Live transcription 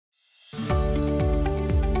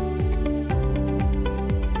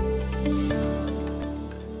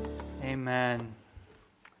Amen.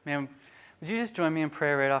 Man, would you just join me in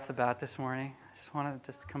prayer right off the bat this morning? I just want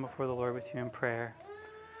to come before the Lord with you in prayer.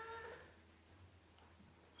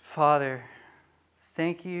 Father,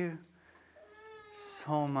 thank you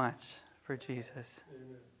so much for Jesus.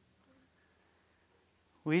 Amen.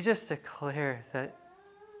 We just declare that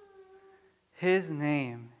His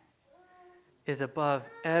name is above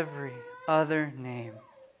every other name.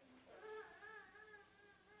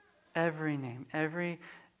 Every name,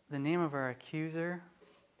 the name of our accuser,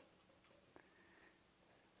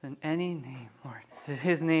 than any name, Lord.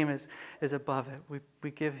 His name is above it.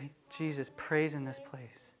 We give Jesus praise in this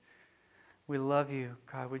place. We love you,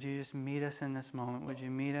 God. Would you just meet us in this moment? Would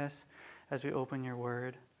you meet us as we open your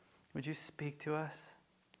word? Would you speak to us?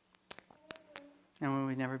 And would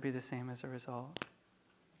we never be the same as a result?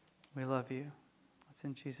 We love you. It's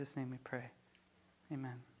in Jesus' name we pray.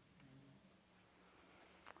 Amen.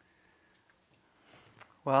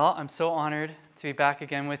 Well, I'm so honored to be back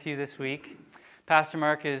again with you this week. Pastor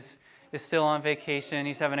Mark is still on vacation.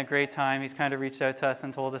 He's having a great time. He's kind of reached out to us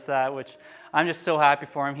and told us that, which I'm just so happy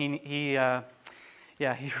for him. He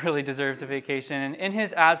really deserves a vacation. And in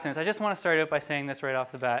his absence, I just want to start out by saying this right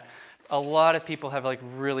off the bat. A lot of people have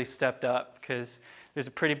really stepped up because there's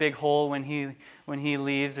a pretty big hole when he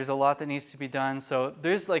leaves. There's a lot that needs to be done. So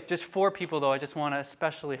there's just 4 people, though, I just want to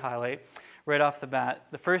especially highlight right off the bat.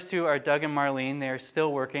 The first 2 are Doug and Marlene. They are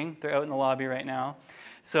still working. They're out in the lobby right now.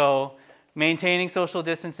 So maintaining social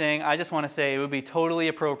distancing, I just want to say it would be totally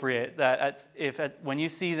appropriate that when you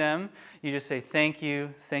see them, you just say thank you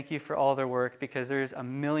for all their work, because there's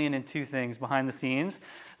 1,000,002 things behind the scenes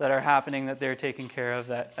that are happening that they're taking care of.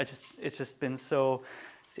 It's just been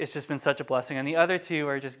such a blessing. And the other 2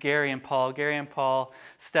 are just Gary and Paul. Gary and Paul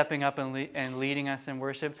stepping up and leading us in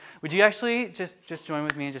worship. Would you actually just join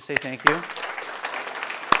with me and just say thank you?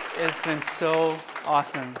 It's been so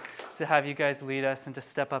awesome to have you guys lead us and to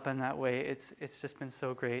step up in that way. It's just been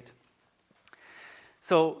so great.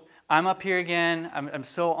 So I'm up here again. I'm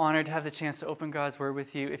so honored to have the chance to open God's Word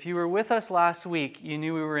with you. If you were with us last week, you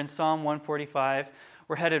knew we were in Psalm 145.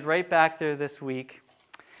 We're headed right back there this week.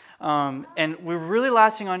 And we're really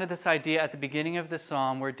latching onto this idea at the beginning of the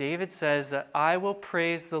psalm where David says that I will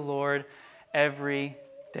praise the Lord every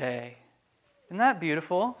day. Isn't that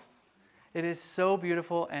beautiful? It is so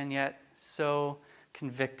beautiful and yet so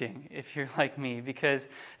convicting if you're like me, because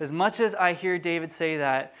as much as I hear David say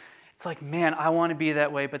that, it's like, man, I want to be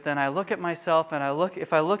that way. But then I look at myself and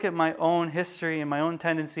if I look at my own history and my own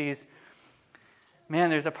tendencies, man,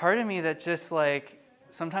 there's a part of me that just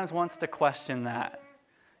sometimes wants to question that.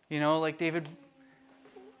 David,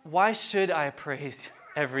 why should I praise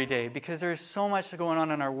every day? Because there's so much going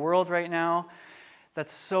on in our world right now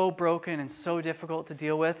that's so broken and so difficult to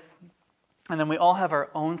deal with. And then we all have our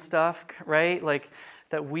own stuff, right?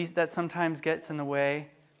 That sometimes gets in the way.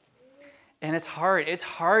 And it's hard. It's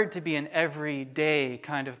hard to be an everyday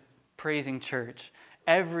kind of praising church,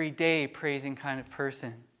 everyday praising kind of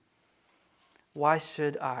person. Why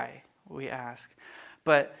should I, we ask.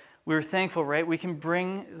 But we're thankful, right? We can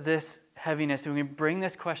bring this heaviness and we can bring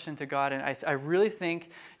this question to God. And I really think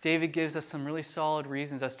David gives us some really solid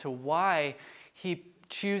reasons as to why he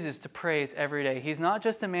chooses to praise every day. He's not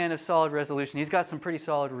just a man of solid resolution. He's got some pretty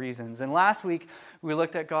solid reasons. And last week, we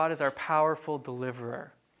looked at God as our powerful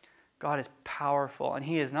deliverer. God is powerful. And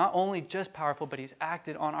He is not only just powerful, but He's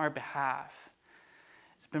acted on our behalf.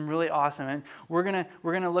 It's been really awesome. And we're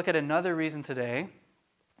gonna look at another reason today.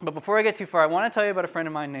 But before I get too far, I want to tell you about a friend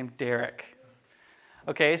of mine named Derek.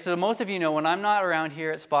 Okay, so most of you know when I'm not around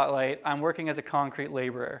here at Spotlight, I'm working as a concrete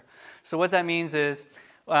laborer. So what that means is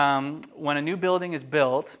when a new building is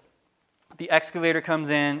built, the excavator comes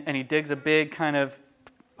in and he digs a big kind of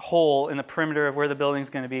hole in the perimeter of where the building's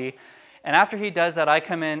going to be. And after he does that, I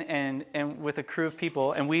come in and with a crew of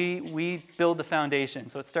people, and we build the foundation.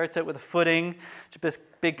 So it starts out with a footing, just this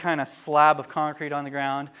big kind of slab of concrete on the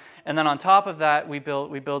ground. And then on top of that, we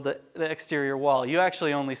build the exterior wall. You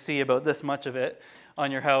actually only see about this much of it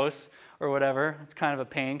on your house or whatever. It's kind of a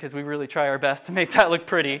pain because we really try our best to make that look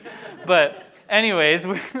pretty. But anyways,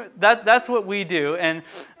 that's what we do. And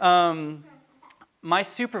my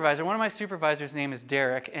supervisor, one of my supervisors' name is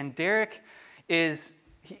Derek. And Derek is...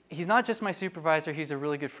 He's not just my supervisor, he's a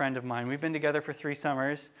really good friend of mine. We've been together for 3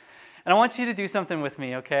 summers. And I want you to do something with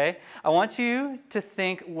me, okay? I want you to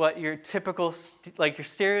think what your typical, your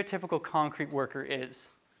stereotypical concrete worker is.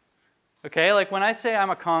 Okay? Like when I say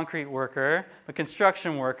I'm a concrete worker, a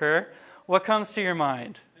construction worker, what comes to your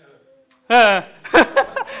mind?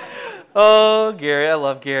 Oh, Gary, I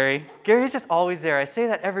love Gary. Gary's just always there. I say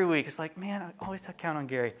that every week. It's like, man, I always count on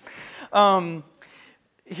Gary.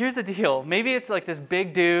 here's the deal. Maybe it's like this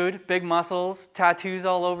big dude, big muscles, tattoos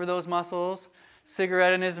all over those muscles,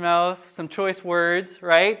 cigarette in his mouth, some choice words,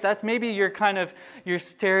 right? That's maybe your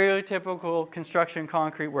stereotypical construction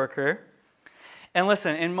concrete worker. And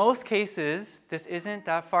listen, in most cases, this isn't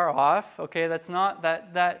that far off, okay? That's not,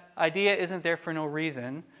 that idea isn't there for no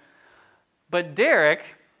reason. But Derek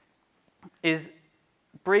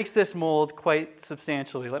breaks this mold quite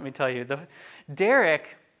substantially, let me tell you.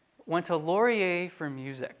 Derek went to Laurier for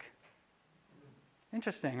music.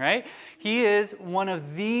 Interesting, right? He is one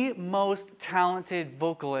of the most talented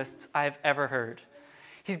vocalists I've ever heard.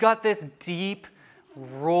 He's got this deep,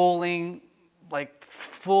 rolling, like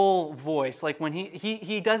full voice. Like when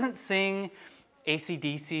he doesn't sing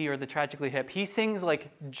AC/DC or the Tragically Hip. He sings like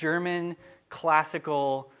German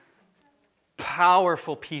classical,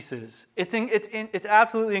 powerful pieces. It's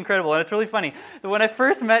absolutely incredible, and it's really funny. When I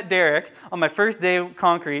first met Derek on my first day of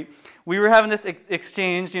concrete, we were having this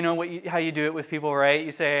exchange. You know how you do it with people, right?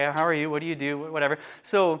 You say, "How are you? What do you do? Whatever."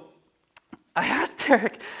 So I asked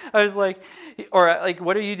Derek. I was like,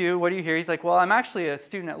 "What do you do? What do you hear?" He's like, "Well, I'm actually a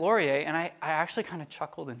student at Laurier," and I actually kind of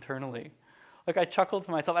chuckled internally. Like I chuckled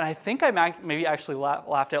to myself, and I think I maybe actually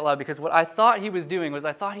laughed out loud, because what I thought he was doing was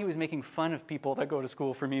I thought he was making fun of people that go to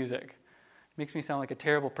school for music. Makes me sound like a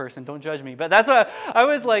terrible person. Don't judge me. But that's what I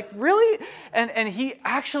was like, really? And he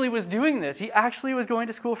actually was doing this. He actually was going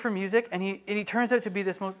to school for music, and he turns out to be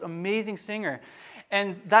this most amazing singer.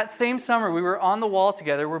 And that same summer, we were on the wall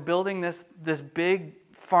together. We're building this big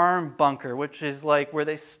farm bunker, which is like where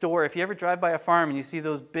they store. If you ever drive by a farm and you see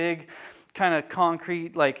those big kind of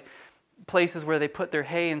concrete like places where they put their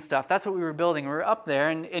hay and stuff, that's what we were building. We were up there,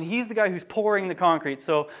 and he's the guy who's pouring the concrete.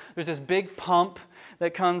 So there's this big pump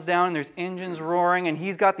that comes down, and there's engines roaring, and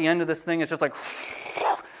he's got the end of this thing. It's just like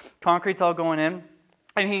concrete's all going in.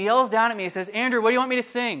 And he yells down at me. He says, "Andrew, what do you want me to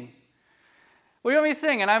sing? What do you want me to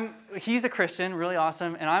sing?" And he's a Christian, really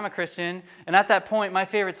awesome, and I'm a Christian. And at that point, my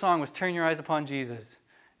favorite song was "Turn Your Eyes Upon Jesus."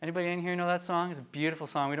 Anybody in here know that song? It's a beautiful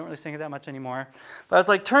song. We don't really sing it that much anymore. But I was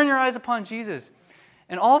like, "Turn your eyes upon Jesus."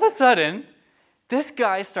 And all of a sudden, this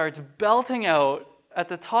guy starts belting out at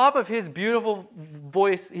the top of his beautiful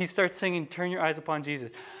voice. He starts singing, "Turn Your Eyes Upon Jesus."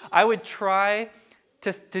 I would try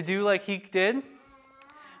to do like he did,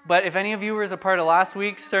 but if any of you were a part of last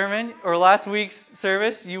week's sermon or last week's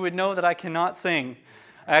service, you would know that I cannot sing.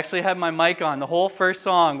 I actually had my mic on the whole first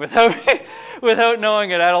song without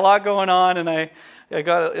knowing it. I had a lot going on, and it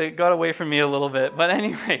got away from me a little bit. But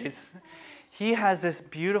anyways, he has this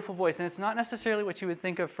beautiful voice, and it's not necessarily what you would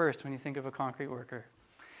think of first when you think of a concrete worker.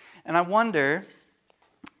 And I wonder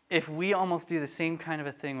if we almost do the same kind of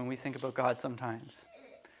a thing when we think about God sometimes.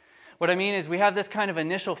 What I mean is we have this kind of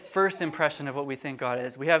initial first impression of what we think God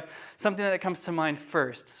is. We have something that comes to mind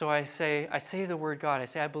first. So I say the word God. I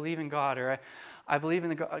say I believe in God, or I believe in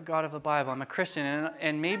the God of the Bible. I'm a Christian.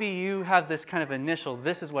 And maybe you have this kind of initial,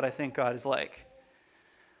 this is what I think God is like.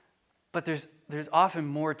 But there's often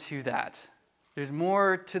more to that. There's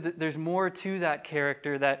more to that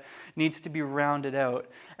character that needs to be rounded out.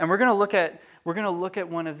 And we're going to look at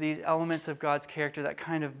one of these elements of God's character that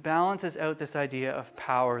kind of balances out this idea of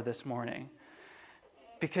power this morning.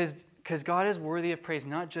 Because God is worthy of praise,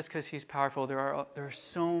 not just because he's powerful. There are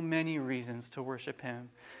so many reasons to worship him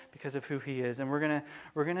because of who he is. And we're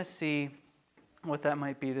going to see what that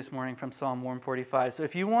might be this morning from Psalm 145. So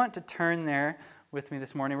if you want to turn there with me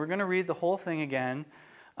this morning, we're going to read the whole thing again.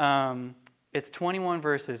 It's 21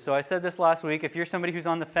 verses. So I said this last week. If you're somebody who's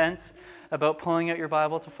on the fence about pulling out your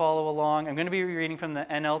Bible to follow along, I'm going to be reading from the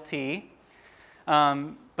NLT.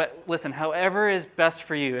 But listen, however is best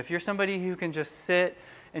for you. If you're somebody who can just sit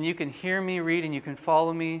and you can hear me read and you can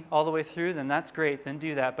follow me all the way through, then that's great. Then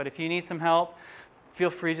do that. But if you need some help, feel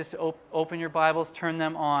free just to open your Bibles, turn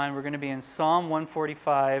them on. We're going to be in Psalm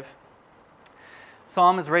 145.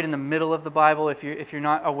 Psalm is right in the middle of the Bible. If you're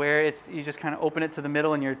not aware, you just kind of open it to the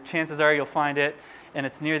middle, and your chances are you'll find it, and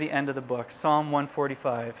it's near the end of the book. Psalm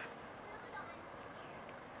 145.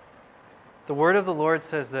 The word of the Lord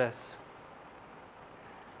says this: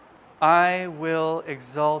 "I will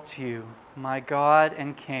exalt you, my God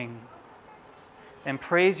and King, and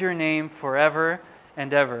praise your name forever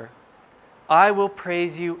and ever. I will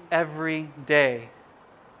praise you every day.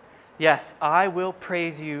 Yes, I will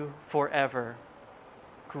praise you forever.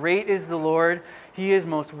 Great is the Lord. He is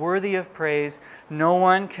most worthy of praise. No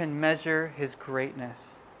one can measure his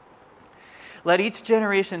greatness. Let each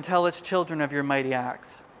generation tell its children of your mighty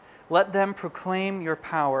acts. Let them proclaim your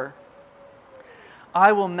power.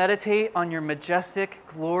 I will meditate on your majestic,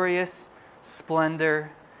 glorious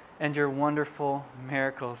splendor and your wonderful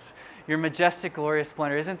miracles." your majestic, glorious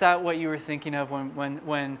splendor. Isn't that what you were thinking of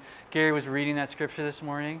when Gary was reading that scripture this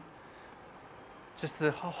morning? Just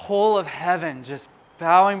the whole of heaven just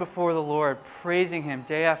bowing before the Lord, praising Him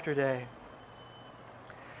day after day.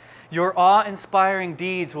 Your awe-inspiring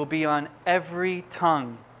deeds will be on every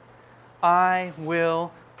tongue. I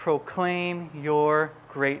will proclaim your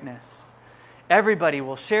greatness. Everybody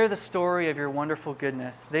will share the story of your wonderful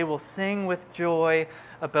goodness. They will sing with joy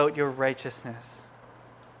about your righteousness.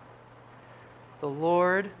 The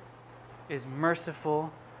Lord is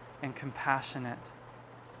merciful and compassionate,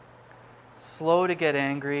 slow to get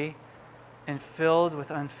angry, and filled with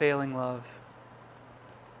unfailing love.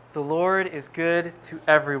 The Lord is good to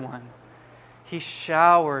everyone. He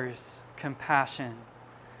showers compassion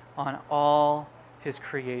on all His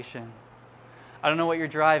creation. I don't know what your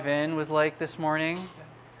drive-in was like this morning,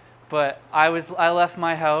 but I left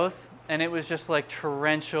my house and it was just like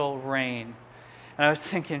torrential rain. And I was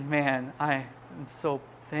thinking, man, I am so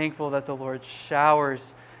thankful that the Lord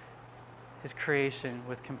showers His creation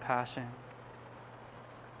with compassion.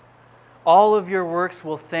 All of your works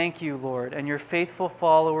will thank you, Lord, and your faithful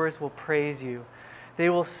followers will praise you.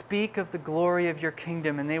 They will speak of the glory of your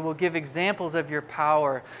kingdom, and they will give examples of your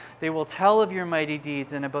power. They will tell of your mighty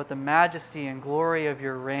deeds and about the majesty and glory of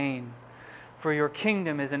your reign. For your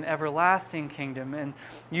kingdom is an everlasting kingdom, and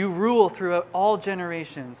you rule throughout all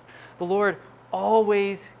generations. The Lord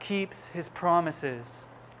always keeps His promises.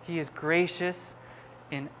 He is gracious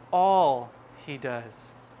in all He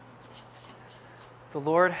does. The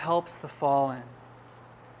Lord helps the fallen,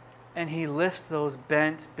 and He lifts those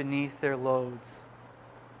bent beneath their loads.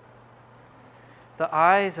 The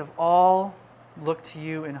eyes of all look to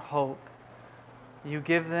you in hope. You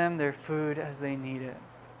give them their food as they need it.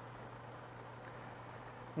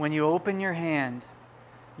 When you open your hand,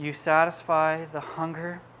 you satisfy the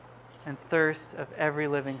hunger and thirst of every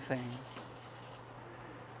living thing.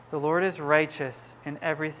 The Lord is righteous in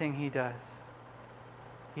everything He does.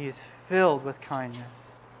 He is filled with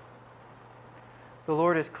kindness. The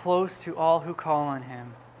Lord is close to all who call on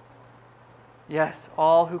Him. Yes,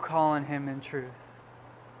 all who call on Him in truth.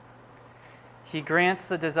 He grants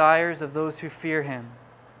the desires of those who fear Him.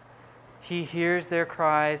 He hears their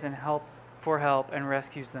cries and for help and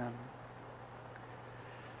rescues them.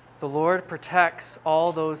 The Lord protects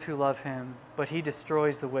all those who love Him, but He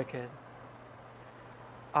destroys the wicked.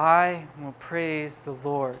 I will praise the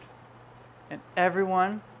Lord, and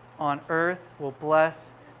everyone on earth will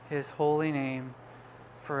bless His holy name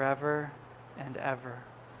forever and ever.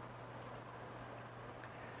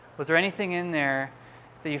 Was there anything in there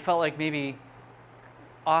that you felt like maybe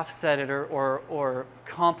offset it or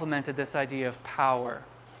complemented this idea of power?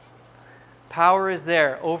 Power is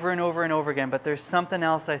there over and over and over again, but there's something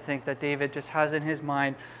else I think that David just has in his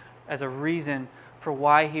mind as a reason for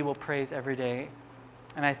why he will praise every day.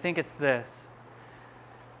 And I think it's this: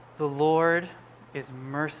 the Lord is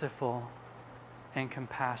merciful and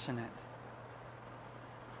compassionate,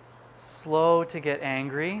 slow to get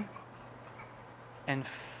angry, and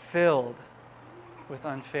filled with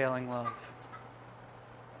unfailing love.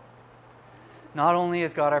 Not only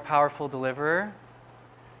is God our powerful deliverer,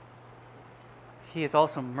 He is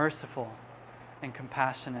also merciful and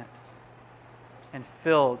compassionate and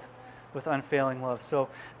filled with unfailing love. So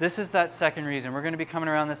this is that second reason. We're going to be coming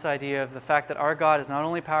around this idea of the fact that our God is not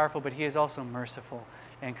only powerful, but He is also merciful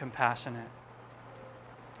and compassionate.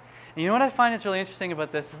 And you know what I find is really interesting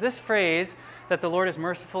about this? Is this phrase that the Lord is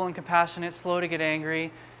merciful and compassionate, slow to get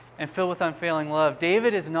angry, and filled with unfailing love.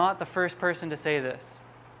 David is not the first person to say this.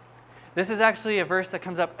 This is actually a verse that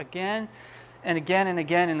comes up again and again and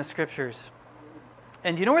again in the Scriptures.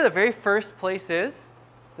 And you know where the very first place is?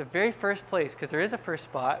 The very first place, because there is a first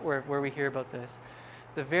spot where we hear about this.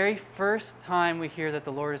 The very first time we hear that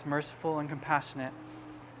the Lord is merciful and compassionate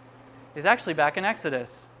is actually back in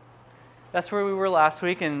Exodus. That's where we were last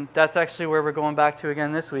week, and that's actually where we're going back to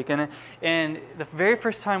again this week. And the very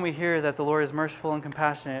first time we hear that the Lord is merciful and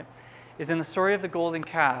compassionate is in the story of the golden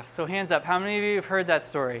calf. So hands up, how many of you have heard that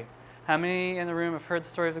story? How many in the room have heard the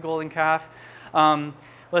story of the golden calf?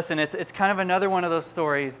 Listen, it's kind of another one of those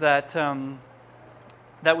stories that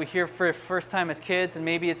we hear for the first time as kids, and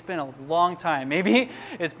maybe it's been a long time. Maybe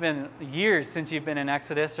it's been years since you've been in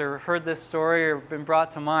Exodus or heard this story or been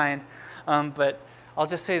brought to mind. But I'll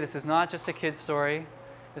just say this is not just a kid's story.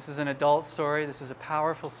 This is an adult story. This is a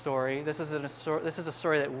powerful story. This is a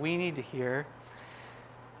story that we need to hear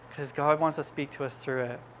because God wants to speak to us through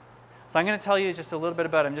it. So I'm going to tell you just a little bit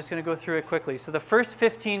about it. I'm just going to go through it quickly. So the first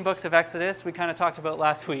 15 books of Exodus we kind of talked about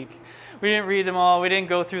last week. We didn't read them all. We didn't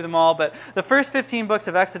go through them all. But the first 15 books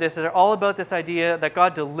of Exodus are all about this idea that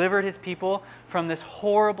God delivered his people from this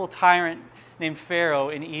horrible tyrant named Pharaoh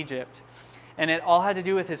in Egypt. And it all had to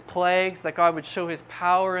do with his plagues, that God would show his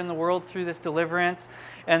power in the world through this deliverance.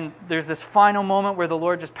 And there's this final moment where the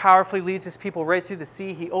Lord just powerfully leads his people right through the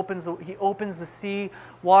sea. He opens the sea,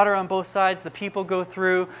 water on both sides. The people go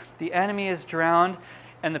through. The enemy is drowned,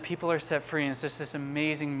 and the people are set free. And it's just this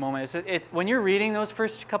amazing moment. When you're reading those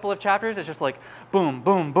first couple of chapters, it's just like boom,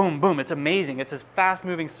 boom, boom, boom. It's amazing. It's this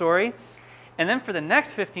fast-moving story. And then for the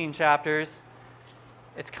next 15 chapters,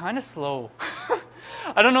 it's kind of slow.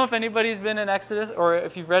 I don't know if anybody's been in Exodus or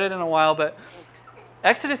if you've read it in a while, but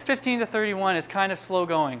Exodus 15 to 31 is kind of slow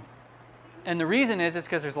going. And the reason is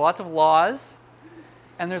because there's lots of laws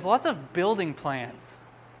and there's lots of building plans.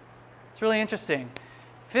 It's really interesting.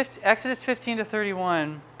 Exodus 15 to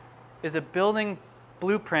 31 is a building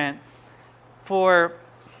blueprint for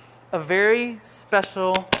a very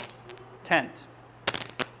special tent.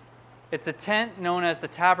 It's a tent known as the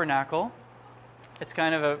tabernacle. It's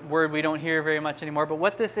kind of a word we don't hear very much anymore. But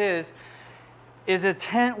what this is a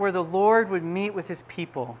tent where the Lord would meet with his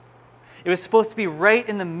people. It was supposed to be right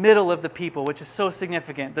in the middle of the people, which is so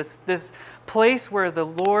significant. This place where the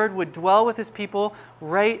Lord would dwell with his people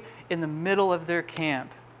right in the middle of their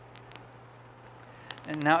camp.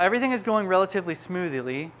 And now everything is going relatively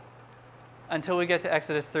smoothly until we get to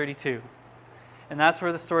Exodus 32. And that's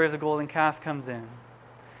where the story of the golden calf comes in.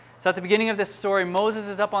 So at the beginning of this story, Moses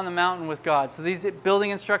is up on the mountain with God. So these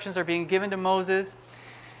building instructions are being given to Moses,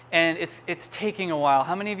 and it's taking a while.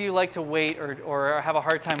 How many of you like to wait or have a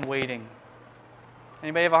hard time waiting?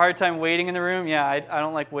 Anybody have a hard time waiting in the room? Yeah, I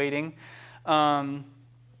don't like waiting.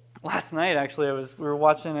 Last night, actually, we were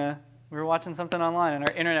watching something online, and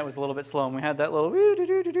our internet was a little bit slow, and we had that little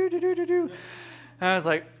woo-doo-doo-doo-doo-doo-doo-doo. And I was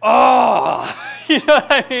like, oh, you know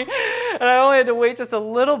what I mean? And I only had to wait just a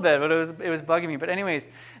little bit, but it was bugging me. But anyways,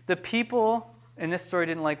 the people in this story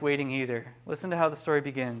didn't like waiting either. Listen to how the story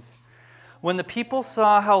begins. When the people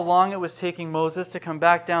saw how long it was taking Moses to come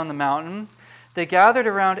back down the mountain, they gathered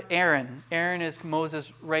around Aaron. Aaron is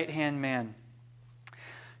Moses' right-hand man.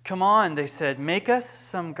 Come on, they said, make us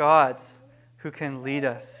some gods who can lead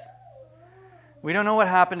us. We don't know what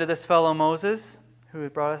happened to this fellow Moses, who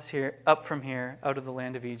brought us here, up from here, out of the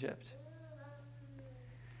land of Egypt.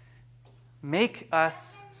 Make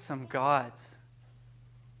us some gods.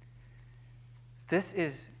 This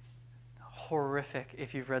is horrific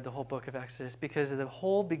if you've read the whole book of Exodus, because the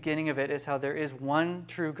whole beginning of it is how there is one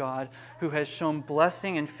true God who has shown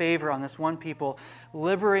blessing and favor on this one people,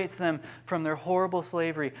 liberates them from their horrible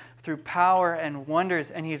slavery through power and wonders,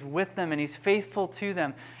 and he's with them and he's faithful to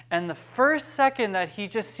them. And the first second that he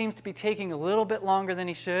just seems to be taking a little bit longer than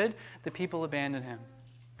he should, the people abandon him.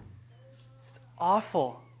 It's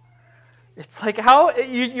awful. It's like how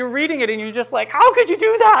you're reading it and you're just like, how could you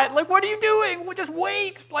do that? Like, what are you doing? Well, just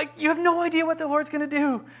wait. Like, you have no idea what the Lord's going to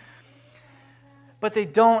do. But they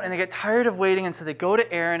don't, and they get tired of waiting, and so they go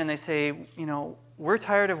to Aaron and they say, you know, we're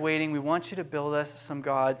tired of waiting. We want you to build us some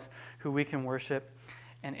gods who we can worship.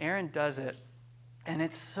 And Aaron does it. And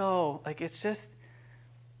it's so, like, it's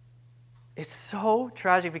so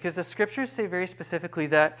tragic, because the scriptures say very specifically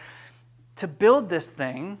that to build this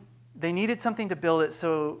thing, they needed something to build it.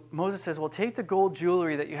 So Moses says, well, take the gold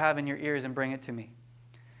jewelry that you have in your ears and bring it to me.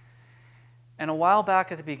 And a while back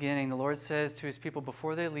at the beginning, the Lord says to his people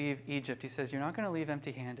before they leave Egypt, he says, you're not going to leave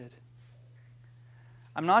empty-handed.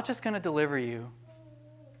 I'm not just going to deliver you.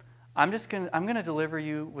 I'm going to deliver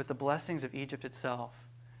you with the blessings of Egypt itself.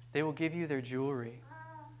 They will give you their jewelry.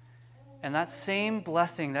 And that same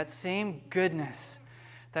blessing, that same goodness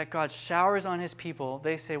that God showers on his people,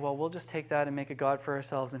 they say, well, we'll just take that and make a god for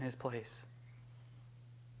ourselves in his place.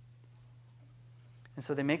 And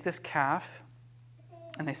so they make this calf,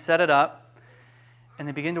 and they set it up, and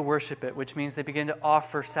they begin to worship it, which means they begin to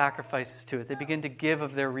offer sacrifices to it. They begin to give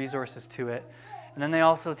of their resources to it. And then they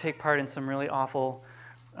also take part in some really awful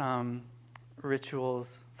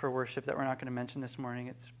rituals for worship that we're not going to mention this morning.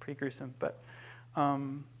 It's pretty gruesome, but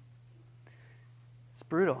it's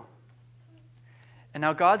brutal. And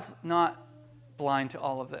now God's not blind to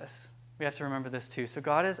all of this. We have to remember this too. So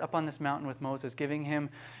God is up on this mountain with Moses, giving him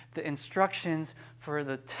the instructions for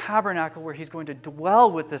the tabernacle where he's going to dwell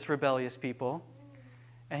with this rebellious people.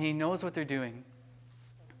 And he knows what they're doing.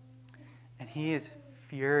 And he is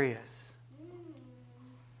furious.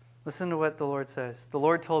 Listen to what the Lord says. The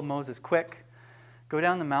Lord told Moses, quick, go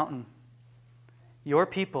down the mountain. Your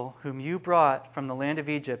people, whom you brought from the land of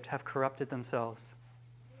Egypt, have corrupted themselves.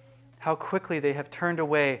 How quickly they have turned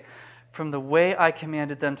away. from the way I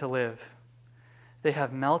commanded them to live. They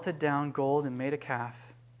have melted down gold and made a calf,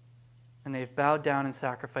 and they have bowed down and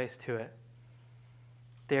sacrificed to it.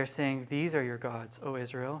 They are saying, these are your gods, O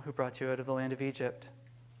Israel, who brought you out of the land of Egypt.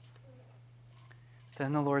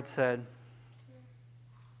 Then the Lord said,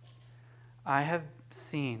 I have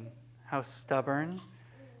seen how stubborn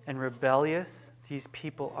and rebellious these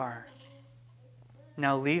people are.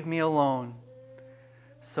 Now leave me alone,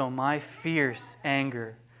 so my fierce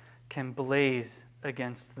anger can blaze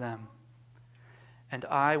against them, and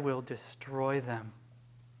I will destroy them.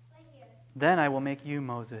 Then I will make you,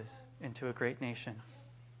 Moses, into a great nation.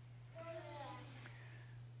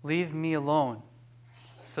 Leave me alone,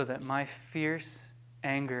 so that my fierce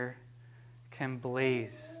anger can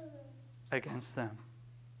blaze against them.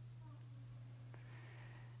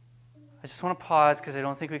 I just want to pause because I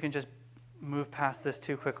don't think we can just move past this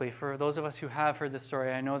too quickly. For those of us who have heard this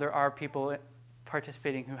story, I know there are people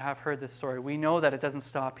participating who have heard this story. We know that it doesn't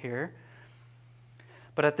stop here.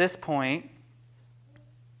 But at this point,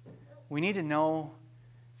 we need to know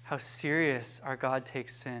how serious our God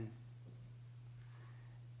takes sin.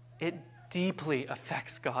 It deeply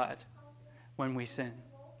affects God when we sin.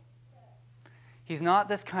 He's not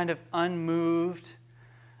this kind of unmoved,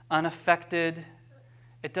 unaffected,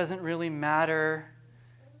 it doesn't really matter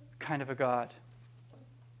kind of a God.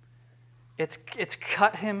 It's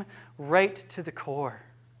cut him right to the core.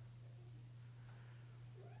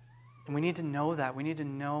 And we need to know that. We need to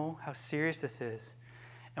know how serious this is.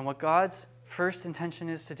 And what God's first intention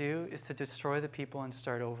is to do is to destroy the people and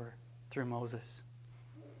start over through Moses.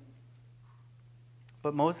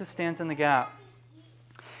 But Moses stands in the gap.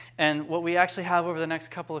 And what we actually have over the next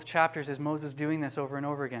couple of chapters is Moses doing this over and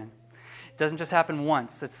over again. It doesn't just happen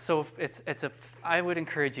once. I would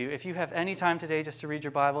encourage you, if you have any time today just to read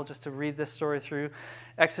your Bible, just to read this story through,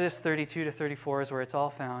 Exodus 32 to 34 is where it's all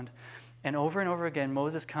found. And over again,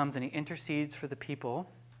 Moses comes and he intercedes for the people,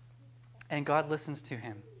 and God listens to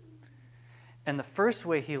him. And the first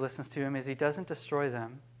way he listens to him is he doesn't destroy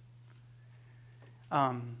them.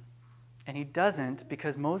 And he doesn't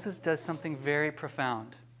because Moses does something very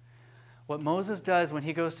profound. What Moses does when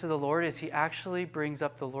he goes to the Lord is he actually brings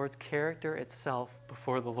up the Lord's character itself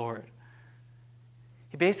before the Lord.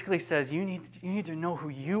 He basically says, you need to know who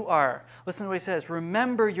you are. Listen to what he says.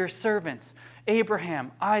 Remember your servants,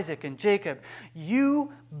 Abraham, Isaac, and Jacob.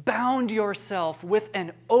 You bound yourself with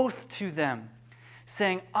an oath to them,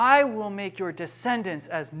 saying, I will make your descendants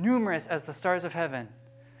as numerous as the stars of heaven,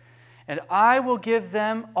 and I will give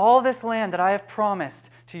them all this land that I have promised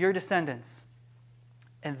to your descendants,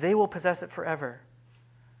 and they will possess it forever.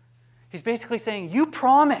 He's basically saying, you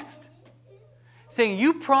promised. Saying,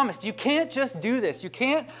 you promised. You can't just do this. You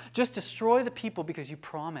can't just destroy the people because you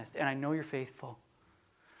promised, and I know you're faithful.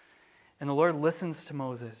 And the Lord listens to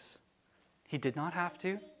Moses. He did not have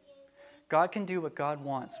to. God can do what God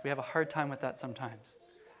wants. We have a hard time with that sometimes.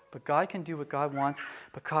 But God can do what God wants,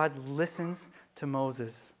 but God listens to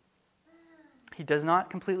Moses. He does not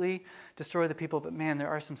completely destroy the people, but man, there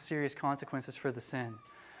are some serious consequences for the sin.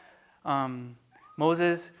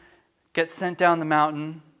 Moses gets sent down the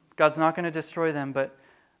mountain. God's not going to destroy them, but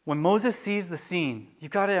when Moses sees the scene,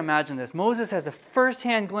 you've got to imagine this. Moses has a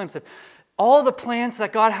first-hand glimpse of all the plans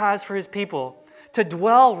that God has for his people to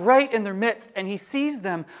dwell right in their midst, and he sees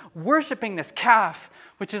them worshiping this calf,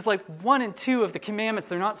 which is like 1 and 2 of the commandments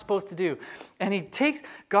they're not supposed to do. And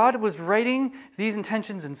God was writing these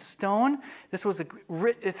intentions in stone.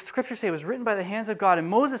 Scriptures say it was written by the hands of God, and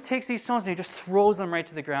Moses takes these stones and he just throws them right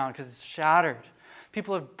to the ground because it's shattered.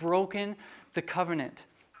 People have broken the covenant.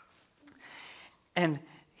 And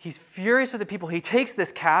he's furious with the people. He takes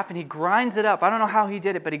this calf and he grinds it up. I don't know how he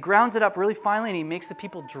did it, but he grounds it up really finely and he makes the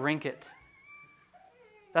people drink it.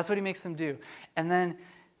 That's what he makes them do. And then,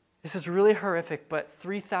 this is really horrific, but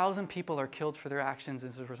 3,000 people are killed for their actions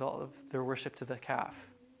as a result of their worship to the calf.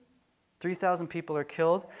 3,000 people are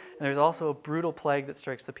killed, and there's also a brutal plague that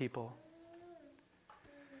strikes the people.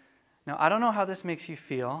 Now, I don't know how this makes you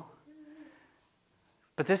feel,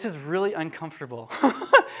 but this is really uncomfortable.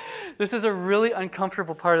 This is a really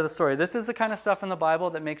uncomfortable part of the story. This is the kind of stuff in the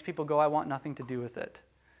Bible that makes people go, I want nothing to do with it,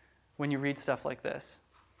 when you read stuff like this.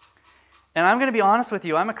 And I'm going to be honest with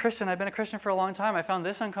you. I'm a Christian. I've been a Christian for a long time. I found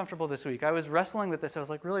this uncomfortable this week. I was wrestling with this. I was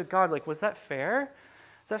like, really, God, was that fair?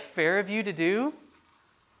 Is that fair of you to do?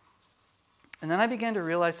 And then I began to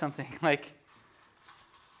realize something. I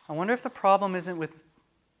wonder if the problem isn't with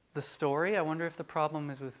the story. I wonder if the problem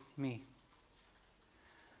is with me.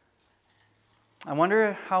 I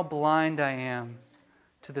wonder how blind I am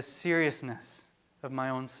to the seriousness of my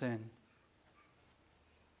own sin.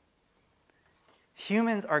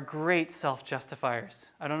 Humans are great self-justifiers.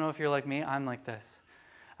 I don't know if you're like me, I'm like this.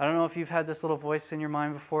 I don't know if you've had this little voice in your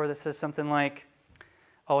mind before that says something like,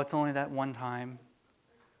 oh, it's only that one time.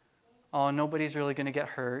 Oh, nobody's really going to get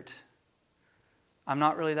hurt. I'm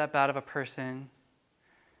not really that bad of a person.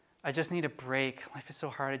 I just need a break. Life is so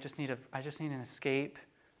hard. I just need an escape.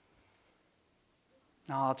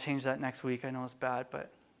 No, I'll change that next week. I know it's bad,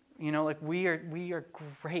 but like we are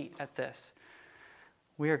great at this.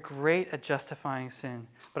 We are great at justifying sin.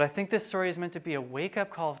 But I think this story is meant to be a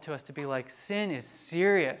wake-up call to us to be like, sin is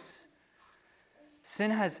serious.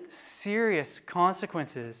 Sin has serious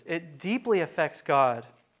consequences. It deeply affects God.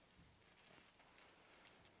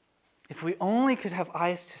 If we only could have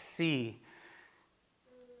eyes to see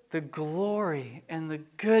the glory and the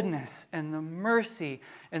goodness and the mercy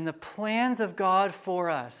and the plans of God for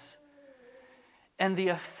us, and the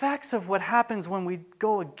effects of what happens when we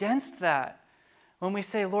go against that. When we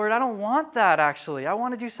say, Lord, I don't want that actually. I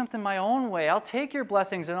want to do something my own way. I'll take your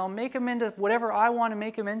blessings and I'll make them into whatever I want to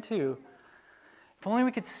make them into. If only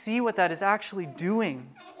we could see what that is actually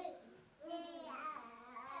doing.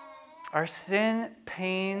 Our sin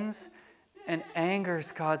pains and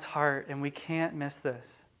angers God's heart, and we can't miss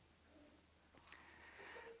this.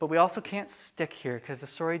 But we also can't stick here because the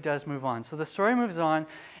story does move on. So the story moves on,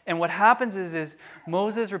 and what happens is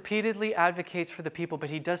Moses repeatedly advocates for the people, but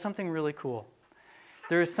he does something really cool.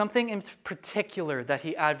 There is something in particular that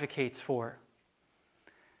he advocates for.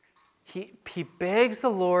 He begs the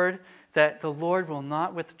Lord that the Lord will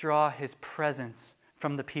not withdraw his presence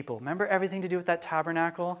from the people. Remember everything to do with that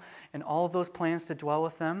tabernacle and all of those plans to dwell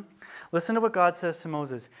with them? Listen to what God says to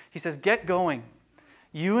Moses. He says, get going.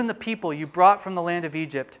 You and the people you brought from the land of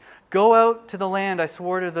Egypt. Go out to the land I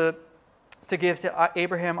swore to give to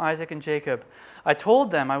Abraham, Isaac, and Jacob. I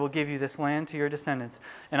told them I will give you this land to your descendants,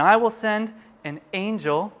 and I will send an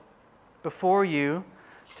angel before you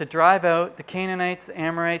to drive out the Canaanites, the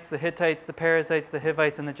Amorites, the Hittites, the Perizzites, the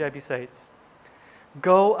Hivites, and the Jebusites.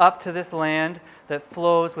 Go up to this land that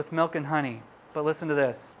flows with milk and honey. But listen to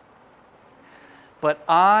this. But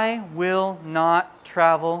I will not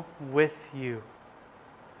travel with you,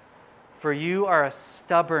 for you are a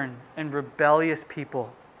stubborn and rebellious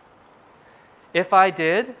people. If I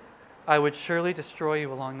did, I would surely destroy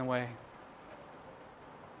you along the way.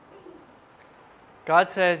 God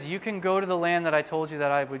says, you can go to the land that I told you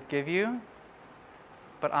that I would give you,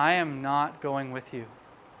 but I am not going with you.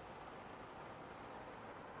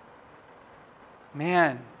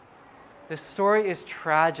 Man, this story is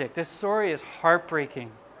tragic. This story is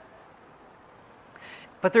heartbreaking.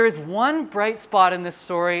 But there is one bright spot in this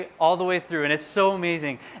story all the way through, and it's so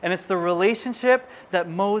amazing. And it's the relationship that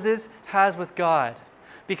Moses has with God.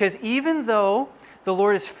 Because even though the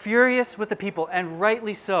Lord is furious with the people, and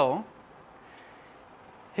rightly so,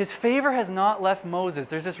 his favor has not left Moses.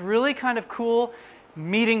 There's this really kind of cool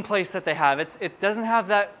meeting place that they have. It doesn't have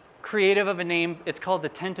that creative of a name. It's called the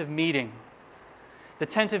tent of meeting. The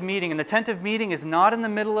tent of meeting. And the tent of meeting is not in the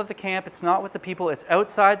middle of the camp. It's not with the people. It's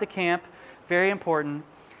outside the camp. Very important.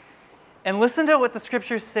 And listen to what the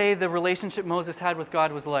scriptures say the relationship Moses had with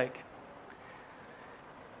God was like.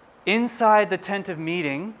 Inside the tent of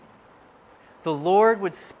meeting, the Lord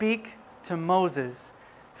would speak to Moses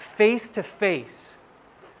face to face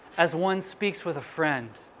as one speaks with a friend.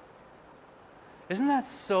 Isn't that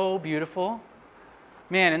so beautiful?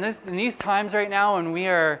 Man, in these times right now when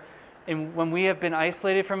we have been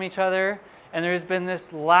isolated from each other and there's been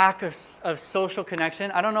this lack of social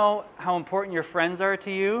connection, I don't know how important your friends are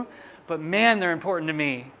to you, but man, they're important to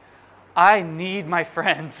me. I need my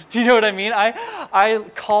friends. Do you know what I mean? I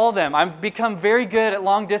call them. I've become very good at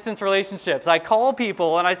long-distance relationships. I call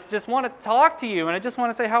people and I just want to talk to you and I just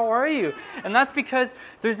want to say, how are you? And that's because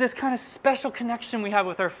there's this kind of special connection we have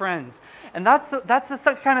with our friends. And that's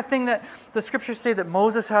the kind of thing that the scriptures say that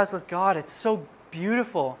Moses has with God. It's so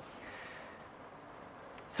beautiful.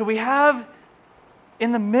 So we have,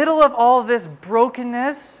 in the middle of all this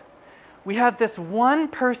brokenness, we have this one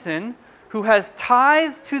person who has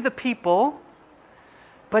ties to the people,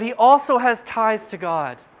 but he also has ties to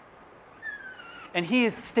God. And he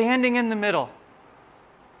is standing in the middle,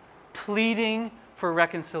 pleading for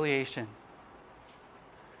reconciliation.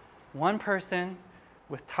 One person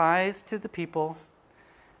with ties to the people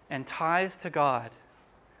and ties to God,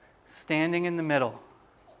 standing in the middle,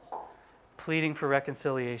 pleading for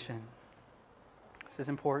reconciliation. This is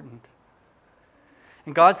important.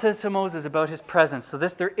 And God says to Moses about his presence. So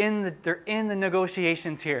they're in the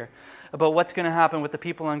negotiations here about what's going to happen with the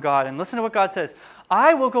people and God. And listen to what God says.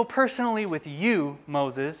 I will go personally with you,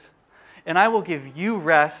 Moses, and I will give you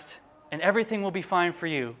rest, and everything will be fine for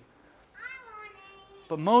you.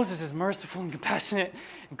 But Moses is merciful and compassionate,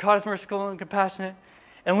 and God is merciful and compassionate.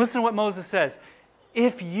 And listen to what Moses says.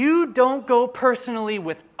 If you don't go personally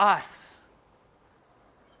with us,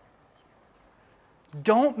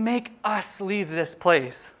 don't make us leave this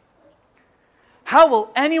place. How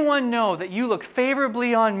will anyone know that you look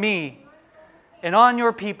favorably on me and on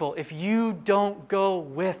your people if you don't go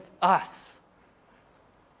with us?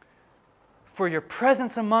 For your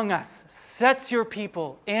presence among us sets your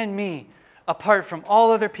people and me apart from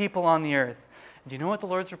all other people on the earth. Do you know what the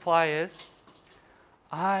Lord's reply is?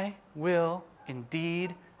 I will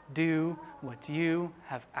indeed do what you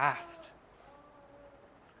have asked.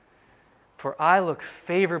 For I look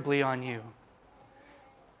favorably on you,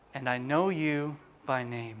 and I know you by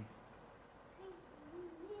name.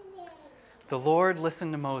 The Lord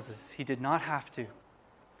listened to Moses. He did not have to,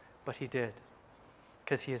 but he did,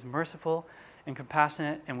 because he is merciful and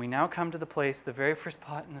compassionate. And we now come to the place, the very first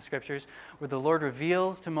spot in the scriptures, where the Lord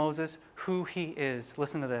reveals to Moses who he is.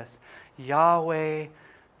 Listen to this. Yahweh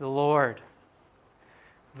the Lord,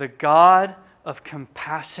 the God of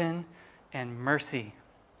compassion and mercy.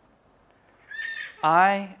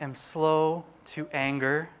 I am slow to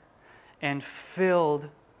anger and filled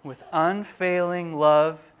with unfailing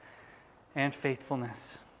love and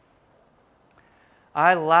faithfulness.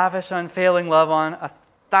 I lavish unfailing love on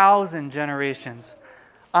 1,000 generations.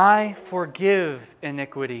 I forgive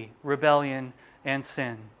iniquity, rebellion, and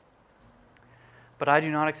sin. But I do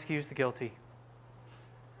not excuse the guilty.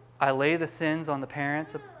 I lay the sins on the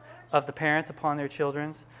parents of the parents upon their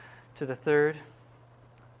children's to the third,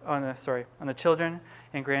 on the children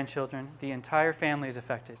and grandchildren. The entire family is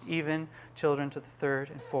affected, even children to the third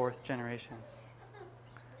and fourth generations.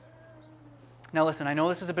 Now listen, I know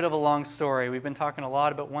this is a bit of a long story. We've been talking a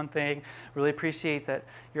lot about one thing. Really appreciate that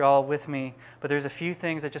you're all with me. But there's a few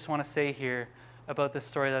things I just want to say here about this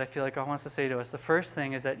story that I feel like God wants to say to us. The first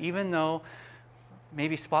thing is that even though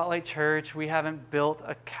maybe Spotlight Church, we haven't built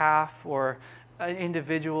a calf, or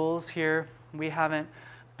individuals here, we haven't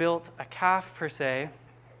built a calf per se,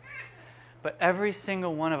 but every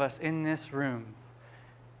single one of us in this room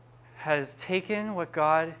has taken what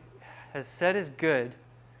God has said is good,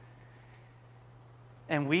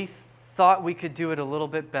 and we thought we could do it a little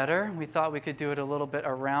bit better. We thought we could do it a little bit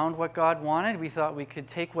around what God wanted. We thought we could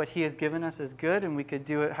take what he has given us as good and we could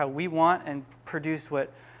do it how we want and produce what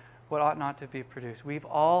ought not to be produced. We've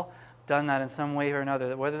all done that in some way or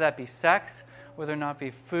another, whether that be sex, whether it not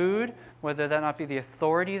be food, whether that not be the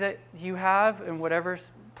authority that you have in whatever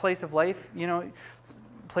place of life,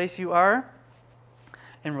 place you are,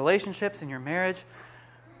 in relationships, in your marriage.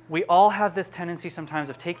 We all have this tendency sometimes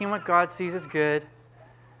of taking what God sees as good,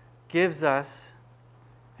 gives us,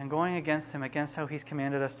 and going against him, against how he's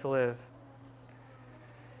commanded us to live.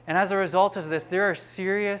 And as a result of this, there are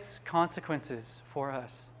serious consequences for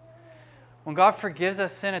us. When God forgives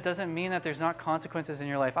us sin, it doesn't mean that there's not consequences in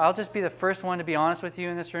your life. I'll just be the first one to be honest with you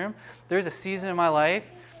in this room. There's a season in my life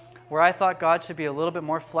where I thought God should be a little bit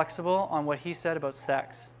more flexible on what he said about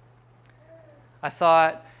sex. I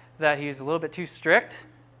thought that he was a little bit too strict,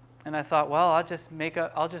 and I thought, well, I'll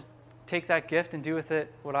just take that gift and do with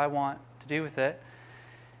it what I want to do with it.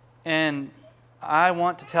 And I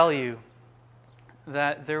want to tell you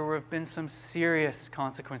that there have been some serious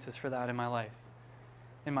consequences for that in my life.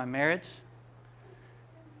 In my marriage,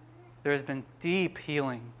 there has been deep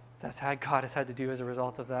healing God has had to do as a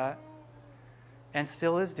result of that, and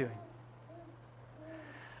still is doing.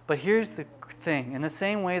 But here's the thing. In the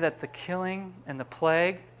same way that the killing and the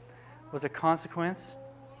plague was a consequence,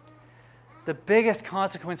 the biggest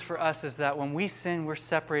consequence for us is that when we sin, we're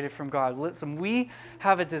separated from God. Listen, we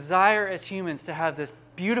have a desire as humans to have this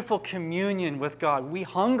beautiful communion with God. We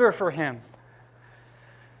hunger for him.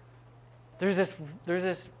 There's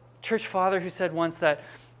this church father who said once that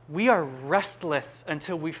we are restless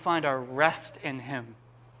until we find our rest in him.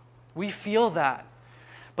 We feel that.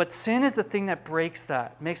 But sin is the thing that breaks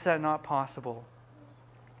that, makes that not possible.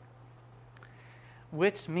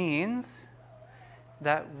 Which means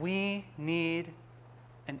that we need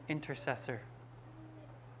an intercessor.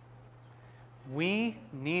 We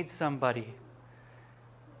need somebody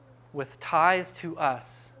with ties to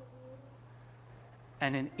us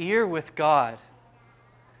and an ear with God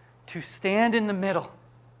to stand in the middle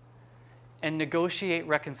and negotiate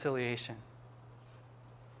reconciliation.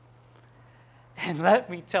 And let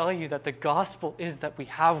me tell you that the gospel is that we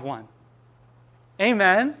have one.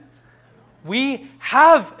 Amen? We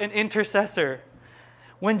have an intercessor.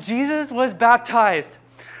 When Jesus was baptized,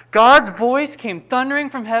 God's voice came thundering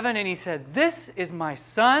from heaven and he said, "This is my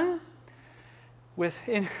son,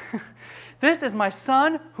 this is my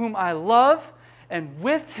son whom I love, and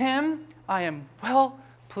with him I am well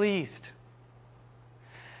pleased.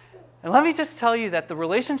 And let me just tell you that the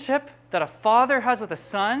relationship that a father has with a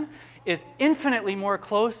son is infinitely more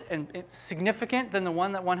close and significant than the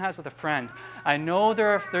one that one has with a friend. I know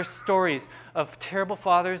there's stories of terrible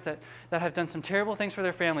fathers that have done some terrible things for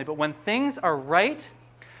their family, but when things are right,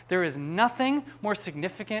 there is nothing more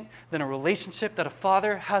significant than a relationship that a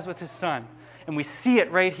father has with his son. And we see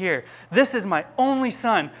it right here. This is my only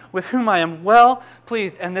son with whom I am well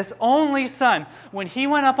pleased. And this only son, when he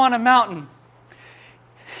went up on a mountain,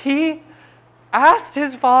 he asked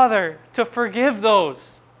his father to forgive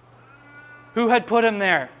those who had put him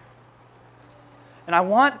there. And I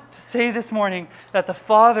want to say this morning that the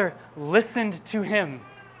father listened to him.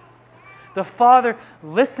 The father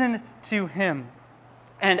listened to him.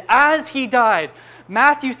 And as he died,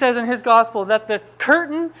 Matthew says in his gospel that the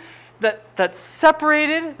curtain that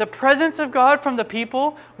separated the presence of God from the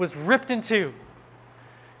people was ripped in two.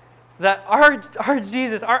 That our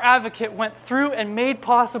Jesus, our advocate, went through and made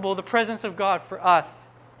possible the presence of God for us.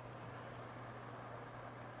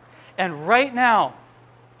 And right now,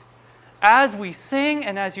 as we sing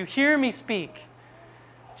and as you hear me speak,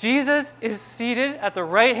 Jesus is seated at the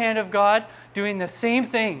right hand of God doing the same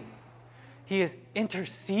thing. He is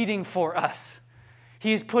interceding for us.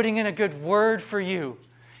 He is putting in a good word for you.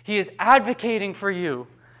 He is advocating for you.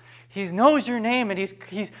 He knows your name, and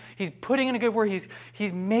he's putting in a good word.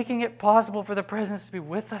 He's making it possible for the presence to be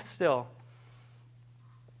with us still.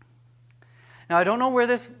 Now, I don't know where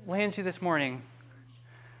this lands you this morning,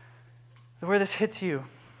 where this hits you.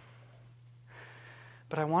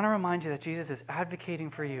 But I want to remind you that Jesus is advocating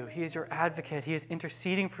for you. He is your advocate. He is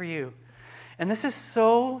interceding for you. And this is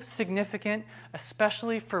so significant,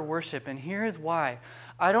 especially for worship. And here is why.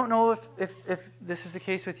 I don't know if this is the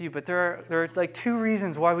case with you, but there are like two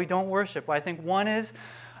reasons why we don't worship. I think one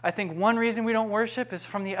reason we don't worship is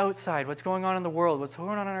from the outside, what's going on in the world, what's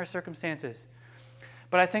going on in our circumstances.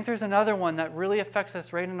 But I think there's another one that really affects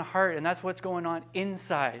us right in the heart, and that's what's going on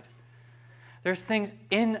inside. There's things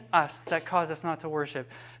in us that cause us not to worship.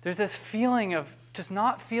 There's this feeling of just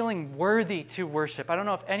not feeling worthy to worship. I don't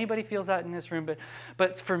know if anybody feels that in this room,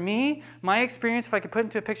 but for me, my experience, if I could put it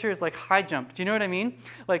into a picture, is like high jump. Do you know what I mean?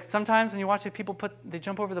 Like sometimes when you watch people they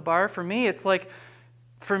jump over the bar, for me, it's like,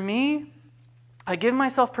 I give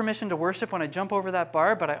myself permission to worship when I jump over that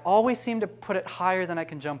bar, but I always seem to put it higher than I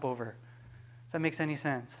can jump over. If that makes any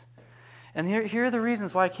sense. And here are the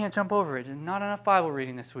reasons why I can't jump over it. Not enough Bible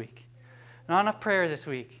reading this week. Not enough prayer this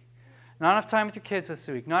week. Not enough time with your kids this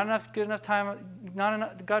week. Not a good enough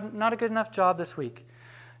job this week.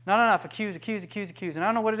 Not enough. Accuse. And I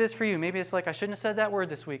don't know what it is for you. Maybe it's like, I shouldn't have said that word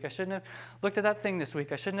this week. I shouldn't have looked at that thing this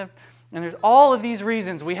week. I shouldn't have. And there's all of these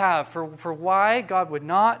reasons we have for why God would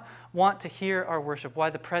not want to hear our worship. Why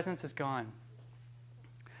the presence is gone.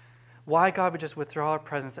 Why God would just withdraw our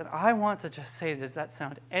presence. And I want to just say, does that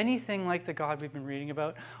sound anything like the God we've been reading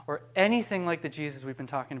about, or anything like the Jesus we've been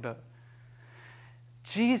talking about?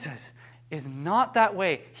 Jesus is not that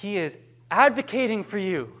way. He is advocating for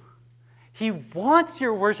you. He wants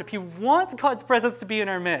your worship. He wants God's presence to be in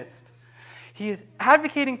our midst. He is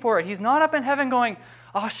advocating for it. He's not up in heaven going,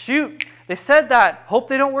 oh shoot, they said that. Hope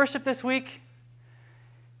they don't worship this week.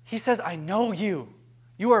 He says, I know you.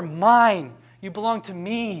 You are mine. You belong to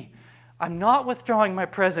me. I'm not withdrawing my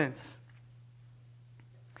presence.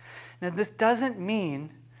 Now this doesn't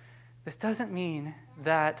mean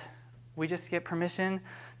that we just get permission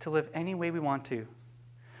to live any way we want to.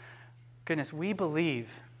 Goodness, we believe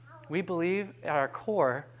at our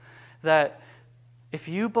core that if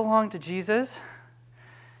you belong to Jesus,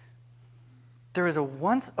 there was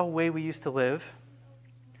once a way we used to live,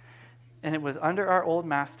 and it was under our old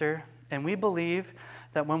master, and we believe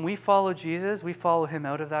that when we follow Jesus, we follow him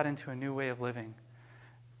out of that into a new way of living.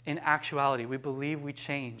 In actuality, we believe we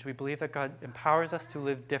change. We believe that God empowers us to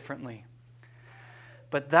live differently.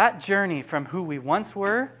 But that journey from who we once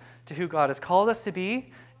were to who God has called us to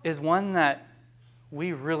be is one that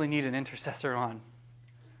we really need an intercessor on.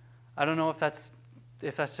 I don't know if that's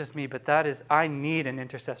just me, but I need an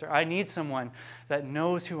intercessor. I need someone that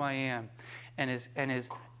knows who I am and is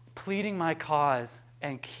pleading my cause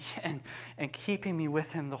and keeping me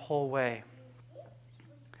with him the whole way.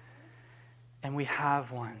 And we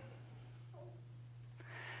have one.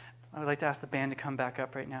 I would like to ask the band to come back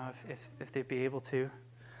up right now if they'd be able to.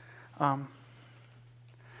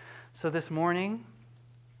 So this morning,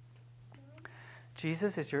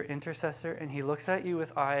 Jesus is your intercessor, and he looks at you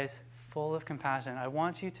with eyes full of compassion. I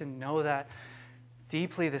want you to know that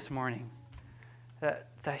deeply this morning, that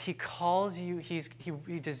he calls you, he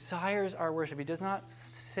desires our worship. He does not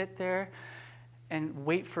sit there and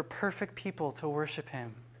wait for perfect people to worship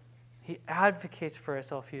him. He advocates for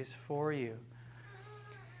himself. He is for you.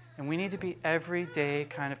 And we need to be everyday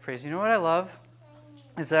kind of praise. You know what I love?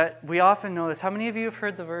 Is that we often know this. How many of you have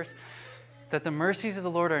heard the verse that the mercies of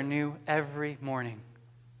the Lord are new every morning?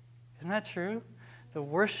 Isn't that true? The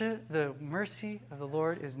mercy of the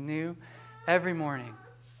Lord is new every morning.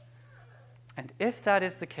 And if that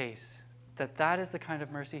is the case, that is the kind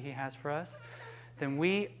of mercy he has for us, then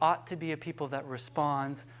we ought to be a people that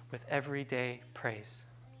responds with everyday praise.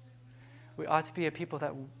 We ought to be a people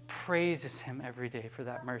that praises him every day for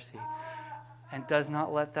that mercy and does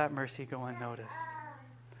not let that mercy go unnoticed.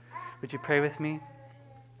 Would you pray with me?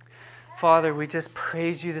 Father, we just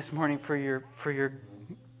praise you this morning for your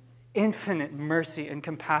infinite mercy and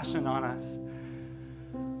compassion on us.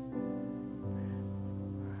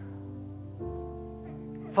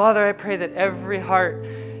 Father, I pray that every heart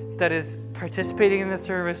that is participating in this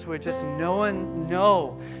service would just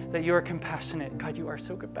know that you are compassionate. God, you are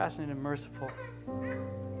so compassionate and merciful.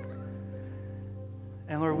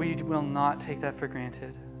 And Lord, we will not take that for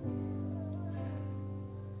granted.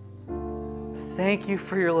 Thank you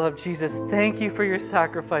for your love, Jesus. Thank you for your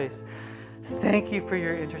sacrifice. Thank you for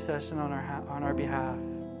your intercession on our behalf.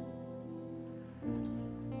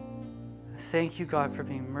 Thank you, God, for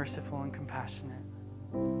being merciful and compassionate.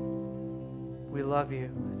 We love you.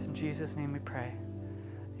 It's in Jesus' name we pray.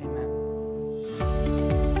 Amen.